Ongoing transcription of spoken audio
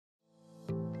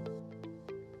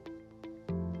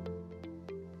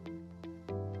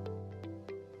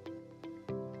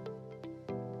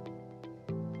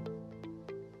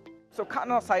So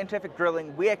Continental Scientific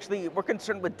Drilling, we're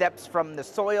concerned with depths from the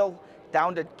soil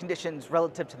down to conditions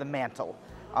relative to the mantle,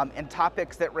 and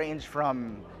topics that range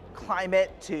from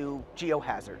climate to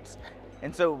geohazards.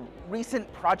 And so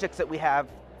recent projects that we have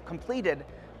completed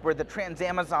were the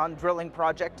Trans-Amazon drilling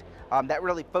project that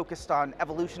really focused on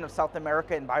evolution of South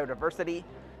America and biodiversity,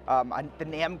 the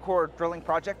NAMCOR drilling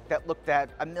project that looked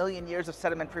at 1 million years of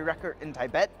sedimentary record in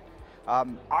Tibet.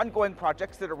 Ongoing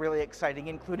projects that are really exciting,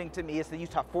 including to me, is the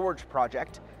Utah Forge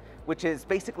project, which is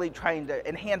basically trying to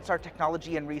enhance our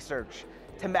technology and research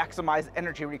to maximize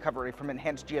energy recovery from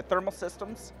enhanced geothermal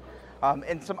systems.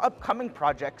 And some upcoming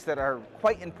projects that are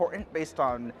quite important based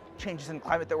on changes in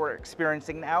climate that we're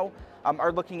experiencing now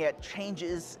are looking at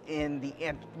changes in the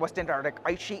West Antarctic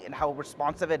ice sheet and how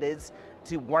responsive it is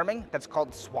to warming. That's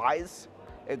called SWISE.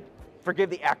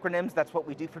 Forgive the acronyms, that's what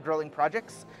we do for drilling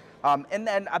projects. And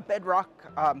then a bedrock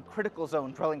critical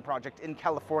zone drilling project in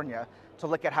California to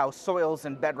look at how soils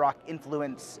and bedrock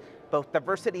influence both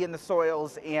diversity in the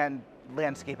soils and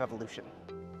landscape evolution.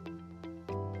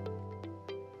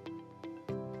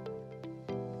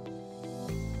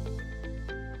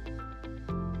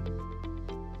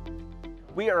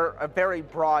 We are a very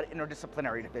broad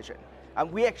interdisciplinary division.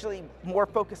 We actually more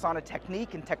focus on a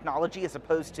technique and technology as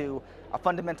opposed to a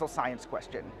fundamental science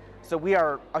question. So we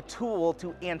are a tool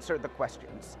to answer the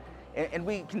questions. And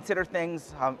we consider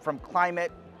things from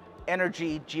climate,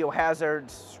 energy,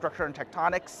 geohazards, structure and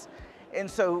tectonics.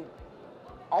 And so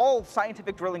all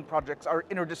scientific drilling projects are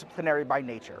interdisciplinary by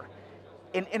nature.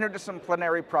 And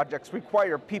interdisciplinary projects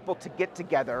require people to get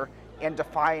together and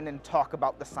define and talk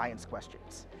about the science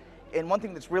questions. And one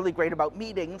thing that's really great about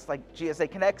meetings like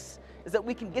GSA Connects is that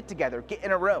we can get together, get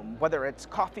in a room, whether it's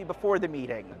coffee before the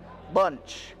meeting,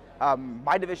 lunch.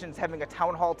 My division's having a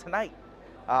town hall tonight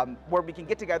where we can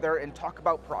get together and talk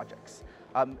about projects.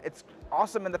 It's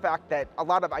awesome in the fact that a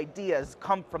lot of ideas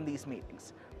come from these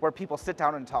meetings where people sit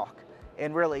down and talk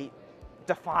and really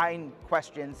define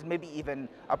questions and maybe even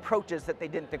approaches that they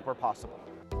didn't think were possible.